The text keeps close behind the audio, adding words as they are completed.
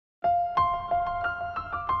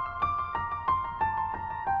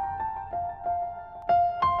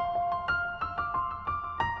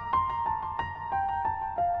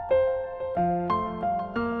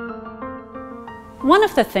One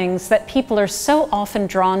of the things that people are so often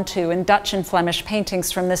drawn to in Dutch and Flemish paintings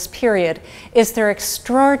from this period is their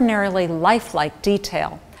extraordinarily lifelike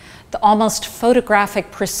detail. The almost photographic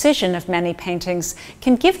precision of many paintings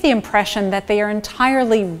can give the impression that they are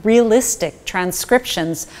entirely realistic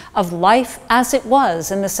transcriptions of life as it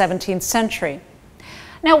was in the 17th century.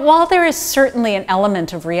 Now, while there is certainly an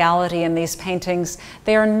element of reality in these paintings,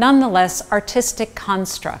 they are nonetheless artistic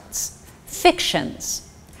constructs, fictions.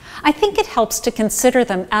 I think it helps to consider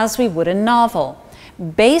them as we would a novel,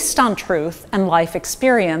 based on truth and life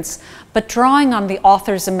experience, but drawing on the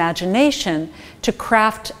author's imagination to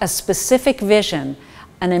craft a specific vision,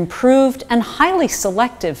 an improved and highly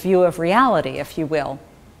selective view of reality, if you will.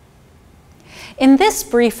 In this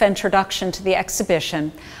brief introduction to the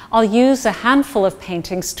exhibition, I'll use a handful of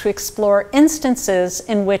paintings to explore instances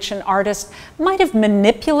in which an artist might have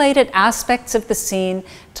manipulated aspects of the scene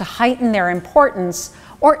to heighten their importance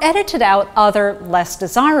or edited out other less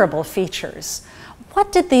desirable features.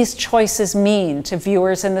 What did these choices mean to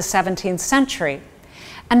viewers in the 17th century?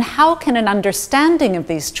 And how can an understanding of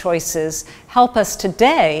these choices help us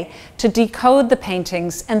today to decode the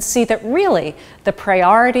paintings and see that really the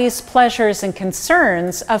priorities, pleasures, and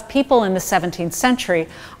concerns of people in the 17th century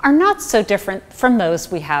are not so different from those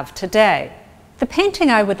we have today? The painting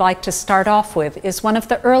I would like to start off with is one of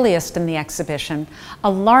the earliest in the exhibition, a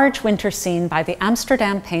large winter scene by the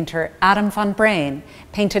Amsterdam painter Adam van Breen,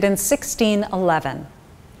 painted in 1611.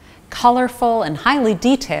 Colorful and highly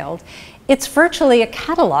detailed, it's virtually a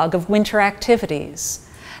catalog of winter activities.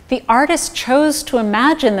 The artist chose to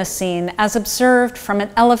imagine the scene as observed from an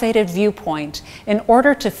elevated viewpoint in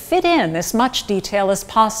order to fit in as much detail as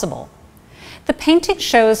possible. The painting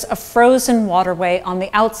shows a frozen waterway on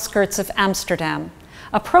the outskirts of Amsterdam.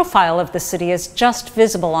 A profile of the city is just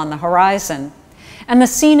visible on the horizon, and the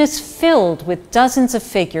scene is filled with dozens of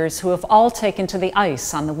figures who have all taken to the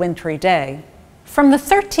ice on the wintry day. From the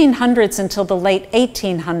 1300s until the late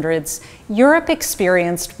 1800s, Europe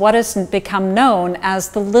experienced what has become known as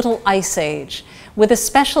the Little Ice Age, with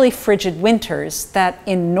especially frigid winters that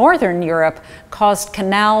in northern Europe caused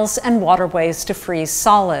canals and waterways to freeze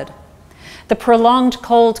solid. The prolonged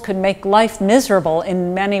cold could make life miserable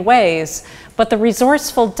in many ways, but the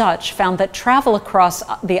resourceful Dutch found that travel across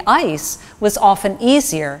the ice was often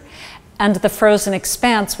easier, and the frozen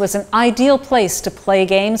expanse was an ideal place to play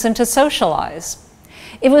games and to socialize.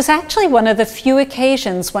 It was actually one of the few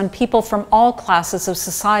occasions when people from all classes of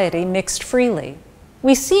society mixed freely.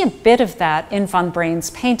 We see a bit of that in Van Breen's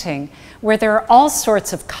painting, where there are all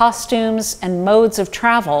sorts of costumes and modes of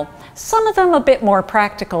travel, some of them a bit more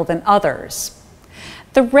practical than others.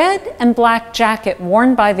 The red and black jacket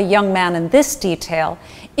worn by the young man in this detail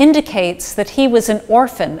indicates that he was an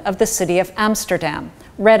orphan of the city of Amsterdam.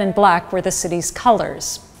 Red and black were the city's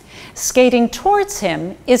colors. Skating towards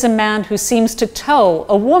him is a man who seems to tow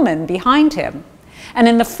a woman behind him. And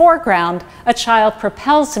in the foreground, a child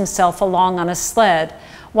propels himself along on a sled,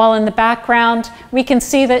 while in the background, we can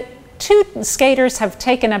see that two skaters have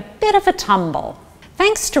taken a bit of a tumble.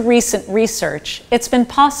 Thanks to recent research, it's been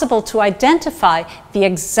possible to identify the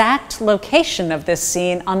exact location of this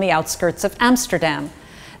scene on the outskirts of Amsterdam.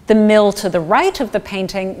 The mill to the right of the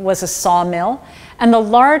painting was a sawmill, and the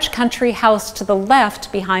large country house to the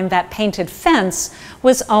left behind that painted fence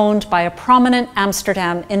was owned by a prominent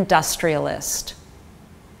Amsterdam industrialist.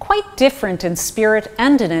 Quite different in spirit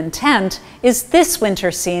and in intent is this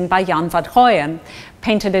winter scene by Jan van Goyen,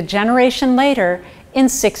 painted a generation later in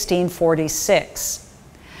 1646.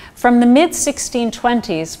 From the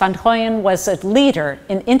mid-1620s, Van Goyen was a leader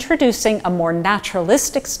in introducing a more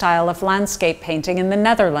naturalistic style of landscape painting in the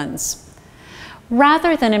Netherlands.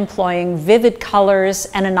 Rather than employing vivid colors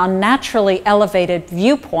and an unnaturally elevated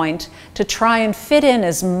viewpoint to try and fit in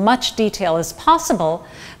as much detail as possible,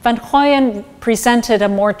 Van Goyen presented a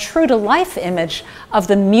more true-to-life image of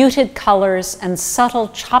the muted colors and subtle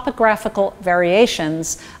topographical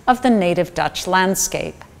variations of the native Dutch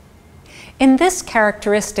landscape. In this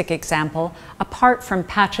characteristic example, apart from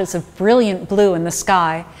patches of brilliant blue in the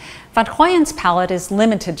sky, Van Goyen's palette is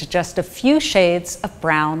limited to just a few shades of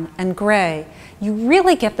brown and gray. You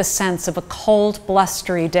really get the sense of a cold,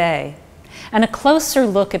 blustery day. And a closer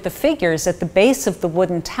look at the figures at the base of the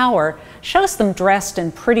wooden tower shows them dressed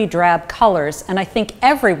in pretty drab colors, and I think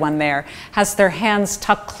everyone there has their hands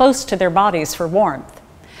tucked close to their bodies for warmth.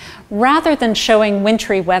 Rather than showing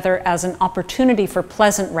wintry weather as an opportunity for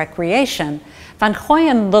pleasant recreation, Van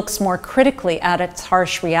Goyen looks more critically at its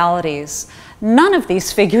harsh realities. None of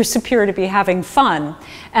these figures appear to be having fun,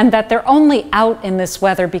 and that they're only out in this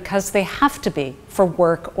weather because they have to be for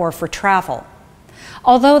work or for travel.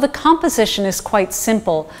 Although the composition is quite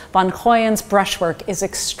simple, Van Goyen's brushwork is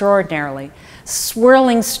extraordinary.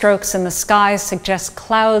 Swirling strokes in the sky suggest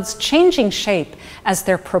clouds changing shape as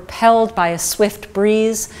they're propelled by a swift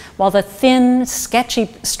breeze, while the thin, sketchy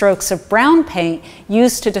strokes of brown paint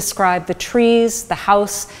used to describe the trees, the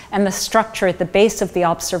house, and the structure at the base of the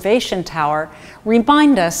observation tower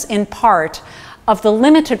remind us, in part, of the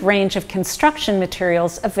limited range of construction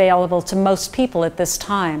materials available to most people at this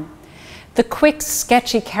time. The quick,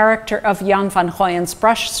 sketchy character of Jan van Goyen's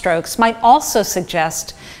brushstrokes might also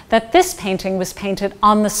suggest that this painting was painted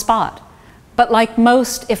on the spot. But like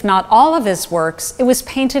most, if not all of his works, it was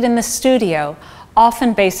painted in the studio,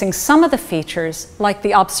 often basing some of the features, like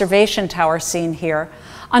the observation tower scene here,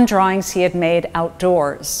 on drawings he had made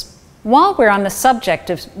outdoors. While we're on the subject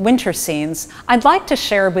of winter scenes, I'd like to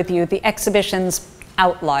share with you the exhibition's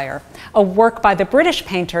Outlier, a work by the British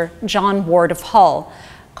painter John Ward of Hull,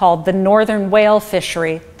 called The Northern Whale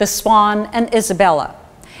Fishery, The Swan and Isabella.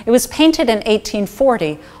 It was painted in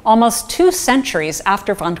 1840, almost 2 centuries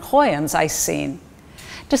after Van Goyen's ice scene.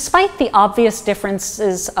 Despite the obvious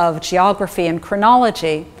differences of geography and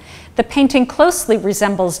chronology, the painting closely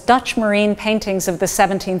resembles Dutch marine paintings of the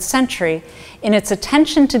 17th century in its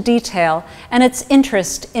attention to detail and its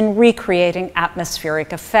interest in recreating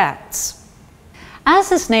atmospheric effects. As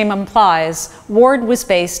his name implies, Ward was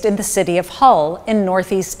based in the city of Hull in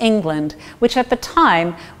northeast England, which at the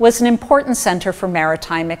time was an important center for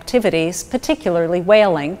maritime activities, particularly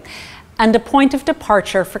whaling, and a point of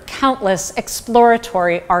departure for countless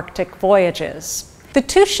exploratory Arctic voyages. The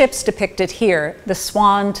 2 ships depicted here, the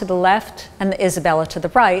Swan to the left and the Isabella to the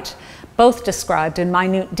right, both described in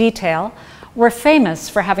minute detail, were famous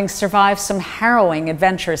for having survived some harrowing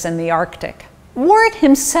adventures in the Arctic. Ward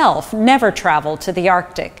himself never traveled to the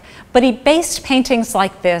Arctic, but he based paintings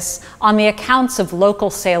like this on the accounts of local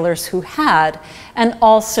sailors who had, and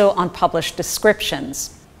also on published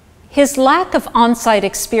descriptions. His lack of on-site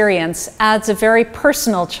experience adds a very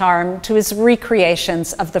personal charm to his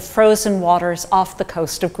recreations of the frozen waters off the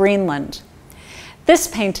coast of Greenland. This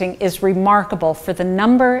painting is remarkable for the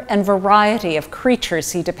number and variety of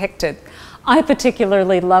creatures he depicted. I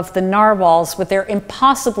particularly love the narwhals with their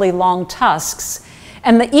impossibly long tusks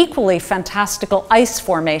and the equally fantastical ice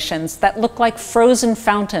formations that look like frozen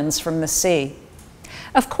fountains from the sea.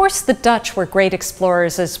 Of course, the Dutch were great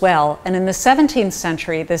explorers as well, and in the 17th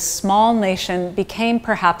century, this small nation became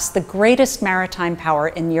perhaps the greatest maritime power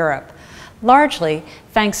in Europe, largely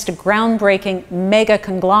thanks to groundbreaking mega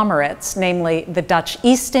conglomerates, namely the Dutch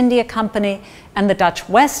East India Company and the Dutch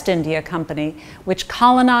West India Company, which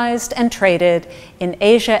colonized and traded in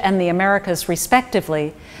Asia and the Americas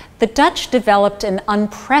respectively. The Dutch developed an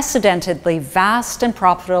unprecedentedly vast and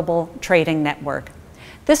profitable trading network.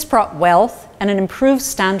 This brought wealth and an improved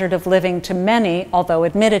standard of living to many, although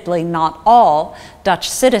admittedly not all, Dutch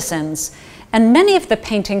citizens, and many of the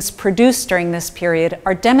paintings produced during this period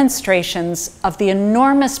are demonstrations of the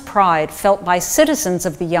enormous pride felt by citizens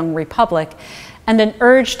of the young republic and an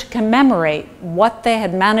urge to commemorate what they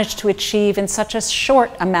had managed to achieve in such a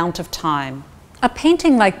short amount of time. A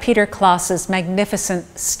painting like Peter Claes's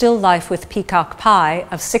magnificent Still Life with Peacock Pie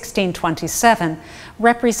of 1627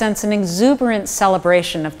 represents an exuberant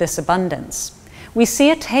celebration of this abundance. We see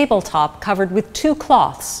a tabletop covered with 2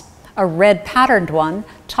 cloths, a red patterned one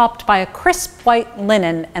topped by a crisp white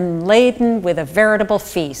linen and laden with a veritable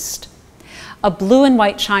feast, a blue and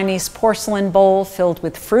white Chinese porcelain bowl filled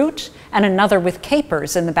with fruit and another with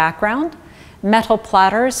capers in the background, metal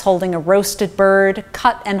platters holding a roasted bird,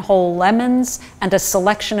 cut and whole lemons, and a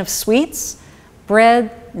selection of sweets,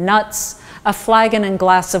 bread, nuts, a flagon and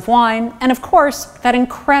glass of wine, and of course, that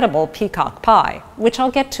incredible peacock pie, which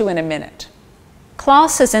I'll get to in a minute.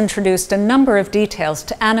 Claes has introduced a number of details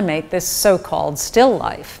to animate this so-called still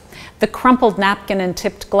life. The crumpled napkin and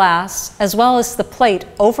tipped glass, as well as the plate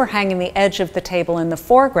overhanging the edge of the table in the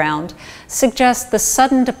foreground, suggest the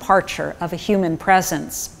sudden departure of a human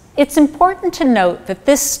presence. It's important to note that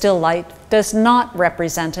this still life does not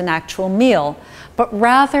represent an actual meal, but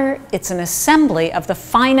rather it's an assembly of the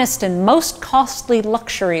finest and most costly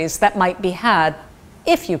luxuries that might be had,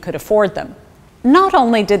 if you could afford them. Not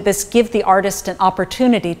only did this give the artist an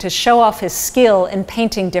opportunity to show off his skill in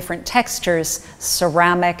painting different textures,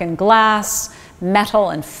 ceramic and glass, metal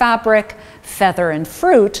and fabric, feather and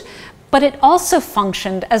fruit, but it also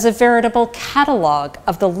functioned as a veritable catalog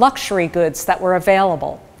of the luxury goods that were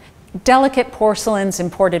available. Delicate porcelains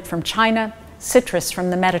imported from China, citrus from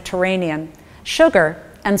the Mediterranean, sugar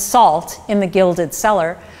and salt in the gilded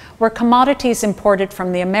cellar, were commodities imported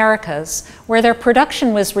from the Americas, where their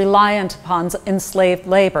production was reliant upon enslaved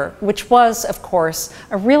labor, which was, of course,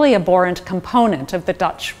 a really abhorrent component of the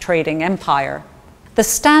Dutch trading empire. The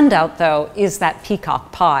standout, though, is that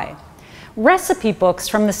peacock pie. Recipe books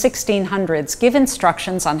from the 1600s give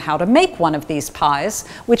instructions on how to make one of these pies,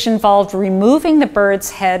 which involved removing the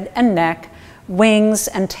bird's head and neck, wings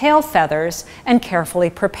and tail feathers, and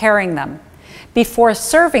carefully preparing them. Before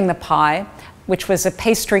serving the pie, which was a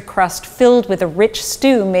pastry crust filled with a rich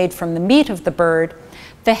stew made from the meat of the bird,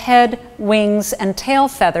 the head, wings, and tail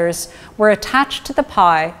feathers were attached to the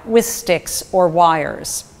pie with sticks or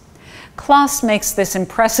wires. Claes makes this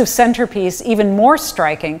impressive centerpiece even more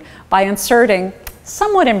striking by inserting,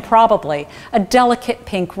 somewhat improbably, a delicate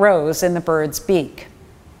pink rose in the bird's beak.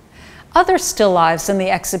 Other still lifes in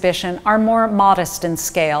the exhibition are more modest in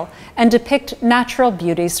scale and depict natural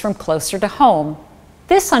beauties from closer to home.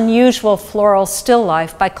 This unusual floral still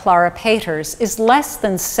life by Clara Peters is less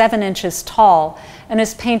than 7 inches tall and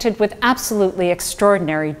is painted with absolutely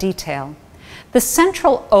extraordinary detail. The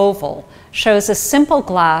central oval shows a simple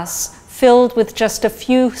glass filled with just a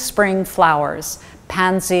few spring flowers: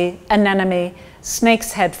 pansy, anemone,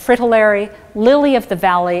 snake's head fritillary, lily of the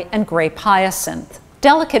valley, and grape hyacinth.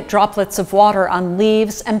 Delicate droplets of water on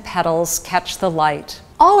leaves and petals catch the light.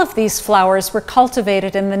 All of these flowers were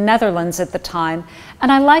cultivated in the Netherlands at the time,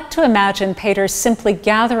 and I like to imagine Peters simply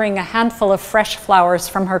gathering a handful of fresh flowers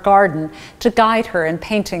from her garden to guide her in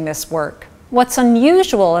painting this work. What's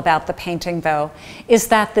unusual about the painting, though, is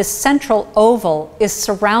that this central oval is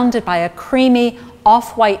surrounded by a creamy,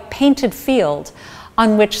 off-white painted field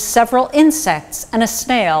on which several insects and a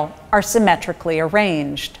snail are symmetrically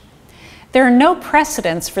arranged. There are no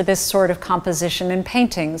precedents for this sort of composition in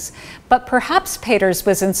paintings, but perhaps Peters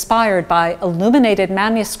was inspired by illuminated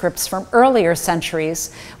manuscripts from earlier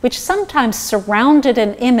centuries, which sometimes surrounded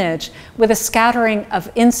an image with a scattering of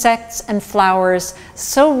insects and flowers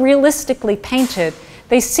so realistically painted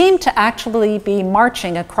they seemed to actually be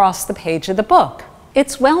marching across the page of the book.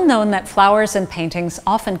 It's well known that flowers in paintings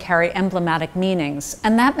often carry emblematic meanings,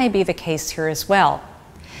 and that may be the case here as well.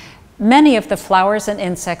 Many of the flowers and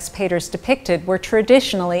insects Peters depicted were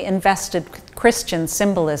traditionally invested with Christian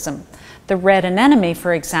symbolism. The red anemone,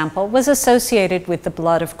 for example, was associated with the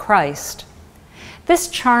blood of Christ. This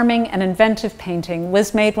charming and inventive painting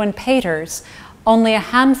was made when Peters, only a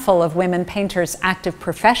handful of women painters active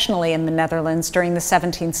professionally in the Netherlands during the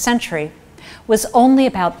 17th century, was only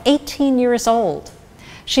about 18 years old.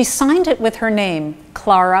 She signed it with her name,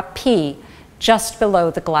 Clara P., just below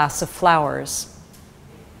the glass of flowers.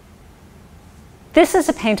 This is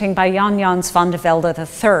a painting by Jan Jans van de Velde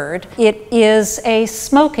III. It is a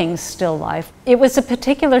smoking still life. It was a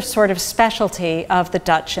particular sort of specialty of the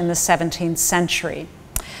Dutch in the 17th century.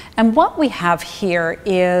 And what we have here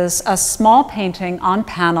is a small painting on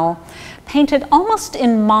panel, painted almost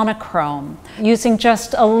in monochrome, using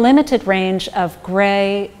just a limited range of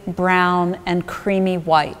gray, brown, and creamy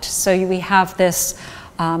white. So we have this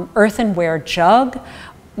earthenware jug.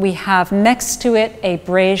 We have next to it a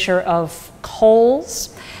brazier of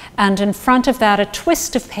coals, and in front of that a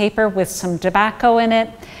twist of paper with some tobacco in it,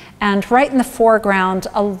 and right in the foreground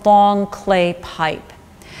a long clay pipe.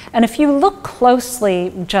 And if you look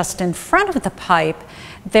closely just in front of the pipe,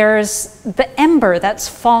 there's the ember that's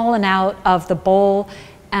fallen out of the bowl,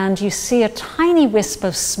 and you see a tiny wisp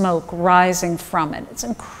of smoke rising from it. It's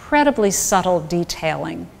incredibly subtle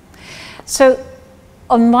detailing. So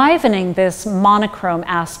enlivening this monochrome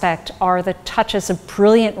aspect are the touches of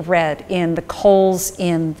brilliant red in the coals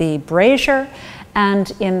in the brazier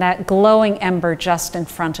and in that glowing ember just in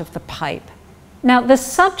front of the pipe. Now, the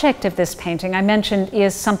subject of this painting, I mentioned,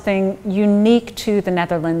 is something unique to the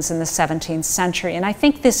Netherlands in the 17th century, and I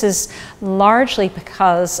think this is largely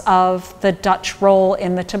because of the Dutch role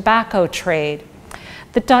in the tobacco trade.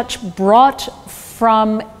 The Dutch brought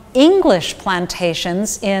from English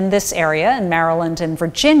plantations in this area, in Maryland and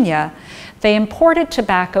Virginia, they imported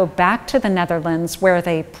tobacco back to the Netherlands where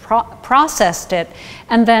they processed it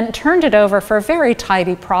and then turned it over for a very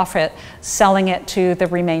tidy profit, selling it to the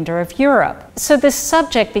remainder of Europe. So this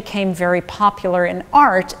subject became very popular in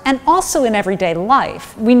art and also in everyday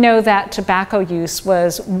life. We know that tobacco use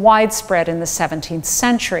was widespread in the 17th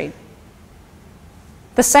century.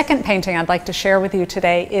 The second painting I'd like to share with you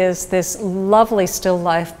today is this lovely still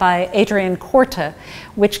life by Adrian Korte,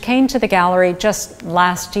 which came to the gallery just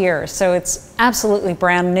last year, so it's absolutely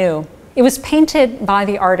brand new. It was painted by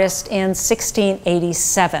the artist in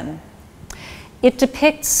 1687. It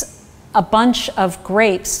depicts a bunch of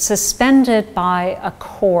grapes suspended by a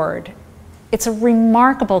cord. It's a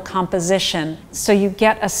remarkable composition, so you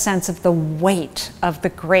get a sense of the weight of the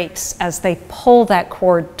grapes as they pull that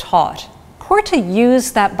cord taut. Corte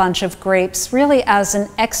used that bunch of grapes really as an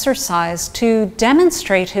exercise to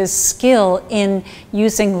demonstrate his skill in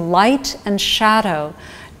using light and shadow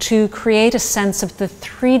to create a sense of the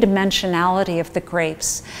three-dimensionality of the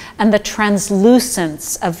grapes and the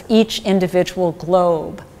translucence of each individual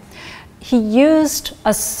globe. He used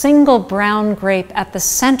a single brown grape at the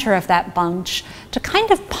center of that bunch to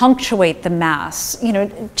kind of punctuate the mass,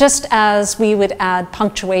 just as we would add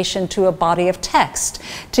punctuation to a body of text,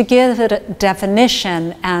 to give it a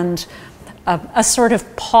definition and a sort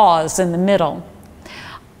of pause in the middle.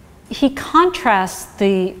 He contrasts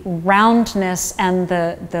the roundness and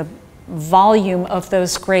the volume of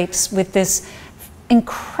those grapes with this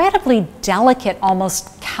incredibly delicate,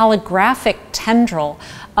 almost calligraphic tendril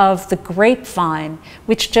of the grapevine,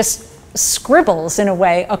 which just scribbles in a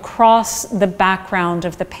way across the background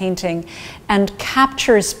of the painting and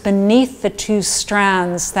captures beneath the two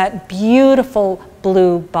strands that beautiful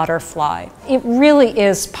blue butterfly. It really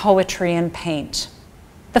is poetry in paint.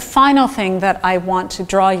 The final thing that I want to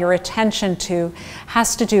draw your attention to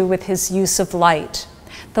has to do with his use of light.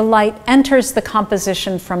 The light enters the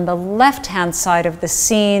composition from the left-hand side of the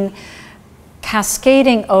scene,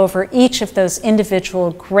 cascading over each of those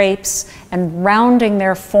individual grapes and rounding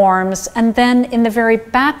their forms. And then in the very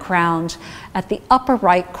background, at the upper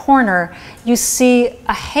right corner, you see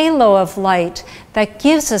a halo of light that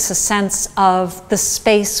gives us a sense of the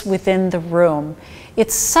space within the room.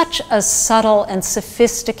 It's such a subtle and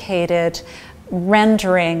sophisticated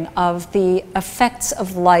rendering of the effects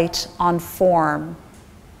of light on form.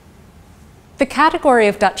 The category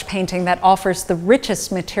of Dutch painting that offers the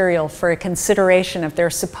richest material for a consideration of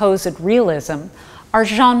their supposed realism are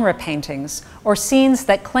genre paintings, or scenes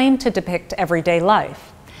that claim to depict everyday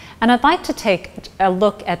life. And I'd like to take a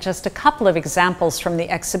look at just a couple of examples from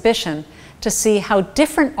the exhibition to see how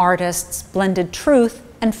different artists blended truth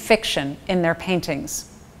and fiction in their paintings.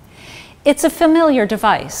 It's a familiar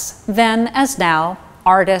device. Then, as now,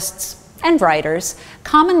 artists and writers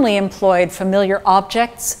commonly employed familiar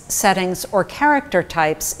objects, settings, or character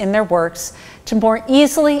types in their works to more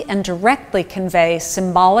easily and directly convey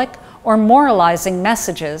symbolic or moralizing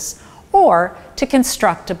messages, or to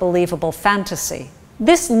construct a believable fantasy.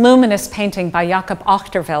 This luminous painting by Jacob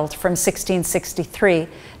Achterveld from 1663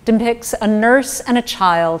 depicts a nurse and a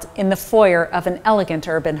child in the foyer of an elegant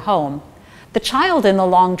urban home. The child in the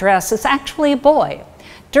long dress is actually a boy.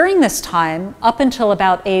 During this time, up until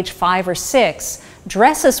about age 5 or 6,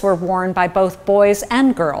 dresses were worn by both boys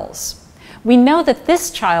and girls. We know that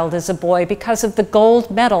this child is a boy because of the gold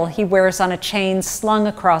medal he wears on a chain slung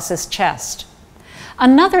across his chest.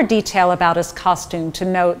 Another detail about his costume to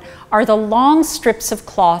note are the long strips of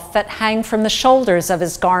cloth that hang from the shoulders of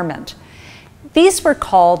his garment. These were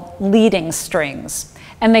called leading strings,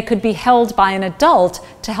 and they could be held by an adult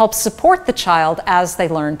to help support the child as they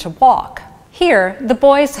learned to walk. Here, the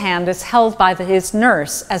boy's hand is held by his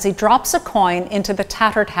nurse as he drops a coin into the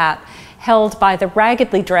tattered hat held by the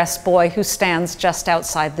raggedly dressed boy who stands just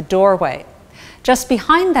outside the doorway. Just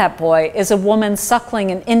behind that boy is a woman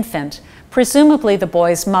suckling an infant, presumably the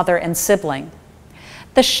boy's mother and sibling.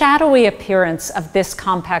 The shadowy appearance of this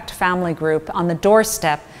compact family group on the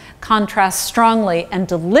doorstep contrasts strongly and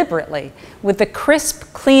deliberately with the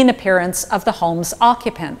crisp, clean appearance of the home's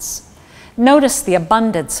occupants. Notice the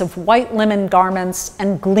abundance of white linen garments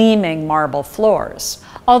and gleaming marble floors.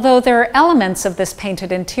 Although there are elements of this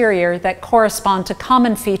painted interior that correspond to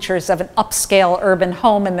common features of an upscale urban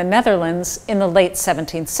home in the Netherlands in the late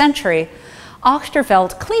 17th century,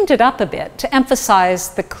 Achterveld cleaned it up a bit to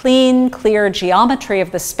emphasize the clean, clear geometry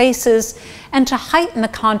of the spaces and to heighten the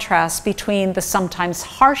contrast between the sometimes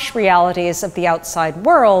harsh realities of the outside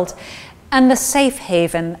world and the safe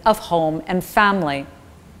haven of home and family.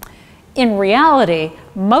 In reality,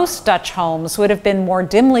 most Dutch homes would have been more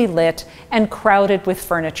dimly lit and crowded with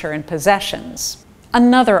furniture and possessions.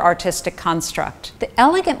 Another artistic construct. The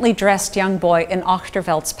elegantly dressed young boy in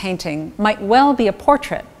Achterveld's painting might well be a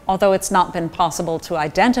portrait, although it's not been possible to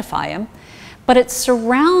identify him, but it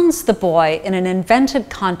surrounds the boy in an invented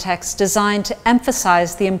context designed to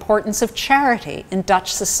emphasize the importance of charity in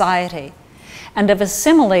Dutch society and of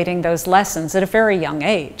assimilating those lessons at a very young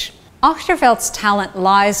age. Achterveld's talent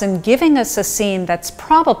lies in giving us a scene that's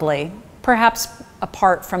probably, perhaps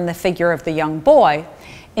apart from the figure of the young boy,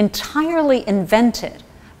 entirely invented,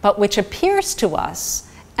 but which appears to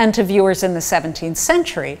us and to viewers in the 17th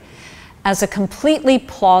century as a completely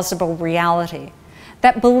plausible reality.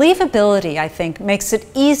 That believability, I think, makes it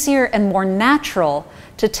easier and more natural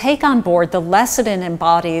to take on board the lesson it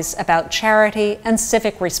embodies about charity and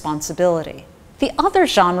civic responsibility. The other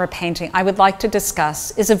genre painting I would like to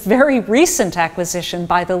discuss is a very recent acquisition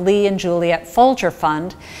by the Lee and Juliet Folger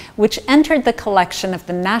Fund, which entered the collection of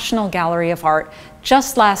the National Gallery of Art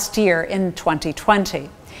just last year in 2020.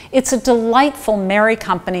 It's a delightful Merry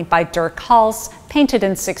Company by Dirk Hals, painted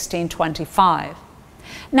in 1625.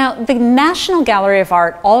 Now, the National Gallery of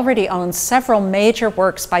Art already owns several major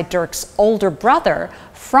works by Dirk's older brother,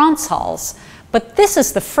 Frans Hals, but this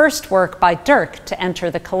is the first work by Dirk to enter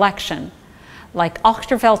the collection. Like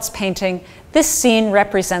Achterveldt's painting, this scene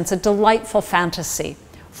represents a delightful fantasy.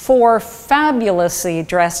 4 fabulously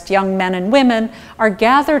dressed young men and women are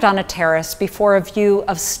gathered on a terrace before a view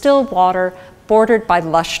of still water bordered by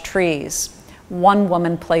lush trees. One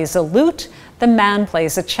woman plays a lute, the man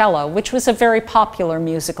plays a cello, which was a very popular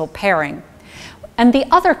musical pairing. And the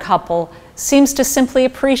other couple seems to simply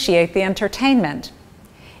appreciate the entertainment.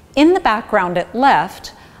 In the background at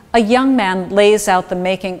left, a young man lays out the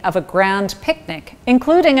making of a grand picnic,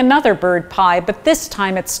 including another bird pie, but this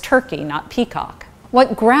time it's turkey, not peacock.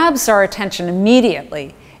 What grabs our attention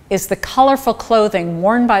immediately is the colorful clothing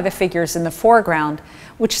worn by the figures in the foreground,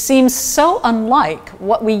 which seems so unlike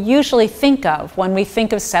what we usually think of when we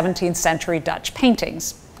think of 17th century Dutch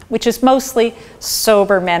paintings, which is mostly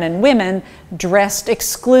sober men and women dressed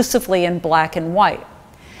exclusively in black and white.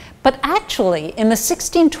 But actually, in the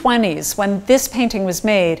 1620s, when this painting was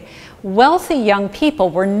made, wealthy young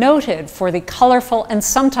people were noted for the colorful and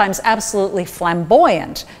sometimes absolutely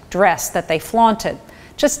flamboyant dress that they flaunted.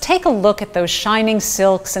 Just take a look at those shining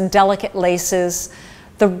silks and delicate laces,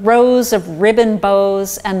 the rows of ribbon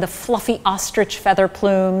bows and the fluffy ostrich feather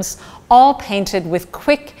plumes, all painted with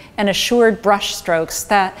quick and assured brush strokes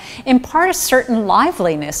that impart a certain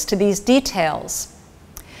liveliness to these details.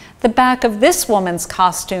 The back of this woman's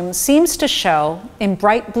costume seems to show, in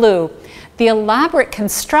bright blue, the elaborate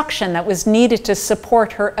construction that was needed to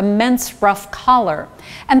support her immense rough collar.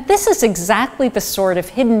 And this is exactly the sort of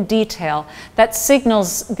hidden detail that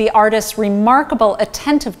signals the artist's remarkable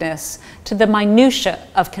attentiveness to the minutiae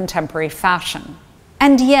of contemporary fashion.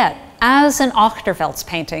 And yet, as in Achterveldt's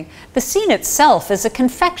painting, the scene itself is a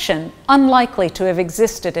confection unlikely to have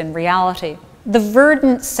existed in reality. The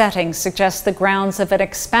verdant setting suggests the grounds of an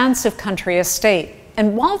expansive country estate.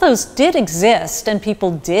 And while those did exist and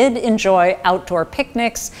people did enjoy outdoor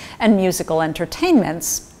picnics and musical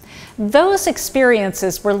entertainments, those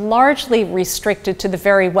experiences were largely restricted to the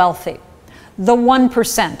very wealthy, the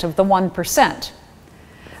 1% of the 1%.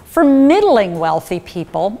 For middling wealthy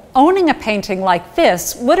people, owning a painting like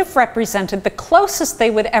this would have represented the closest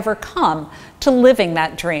they would ever come to living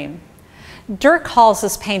that dream. Dirk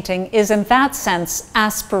Hals's painting is in that sense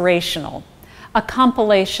aspirational, a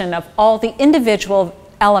compilation of all the individual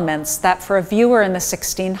elements that for a viewer in the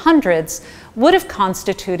 1600s would have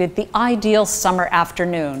constituted the ideal summer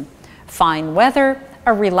afternoon. Fine weather,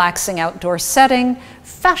 a relaxing outdoor setting,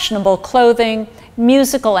 fashionable clothing,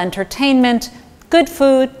 musical entertainment, good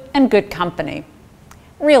food, and good company.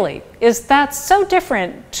 Really, is that so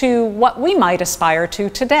different to what we might aspire to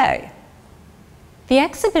today? The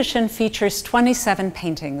exhibition features 27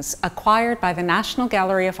 paintings acquired by the National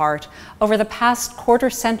Gallery of Art over the past quarter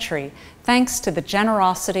century, thanks to the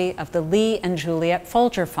generosity of the Lee and Juliet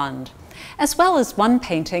Folger Fund, as well as one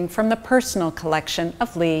painting from the personal collection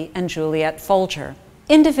of Lee and Juliet Folger.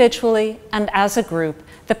 Individually and as a group,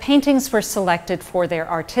 the paintings were selected for their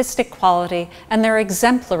artistic quality and their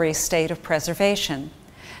exemplary state of preservation.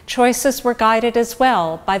 Choices were guided as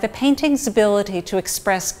well by the painting's ability to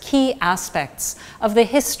express key aspects of the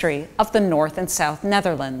history of the North and South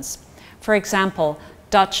Netherlands. For example,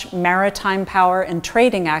 Dutch maritime power and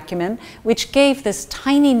trading acumen, which gave this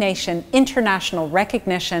tiny nation international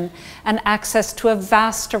recognition and access to a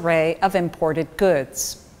vast array of imported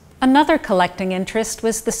goods. Another collecting interest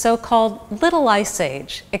was the so-called Little Ice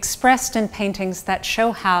Age, expressed in paintings that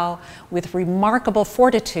show how, with remarkable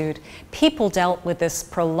fortitude, people dealt with this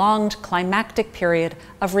prolonged climactic period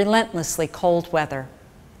of relentlessly cold weather.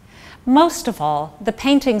 Most of all, the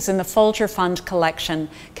paintings in the Folger Fund collection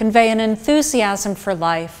convey an enthusiasm for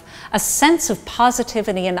life, a sense of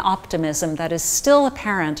positivity and optimism that is still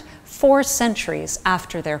apparent 4 centuries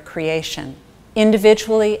after their creation.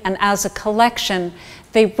 Individually and as a collection,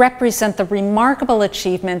 they represent the remarkable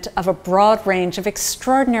achievement of a broad range of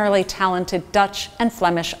extraordinarily talented Dutch and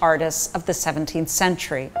Flemish artists of the 17th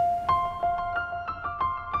century.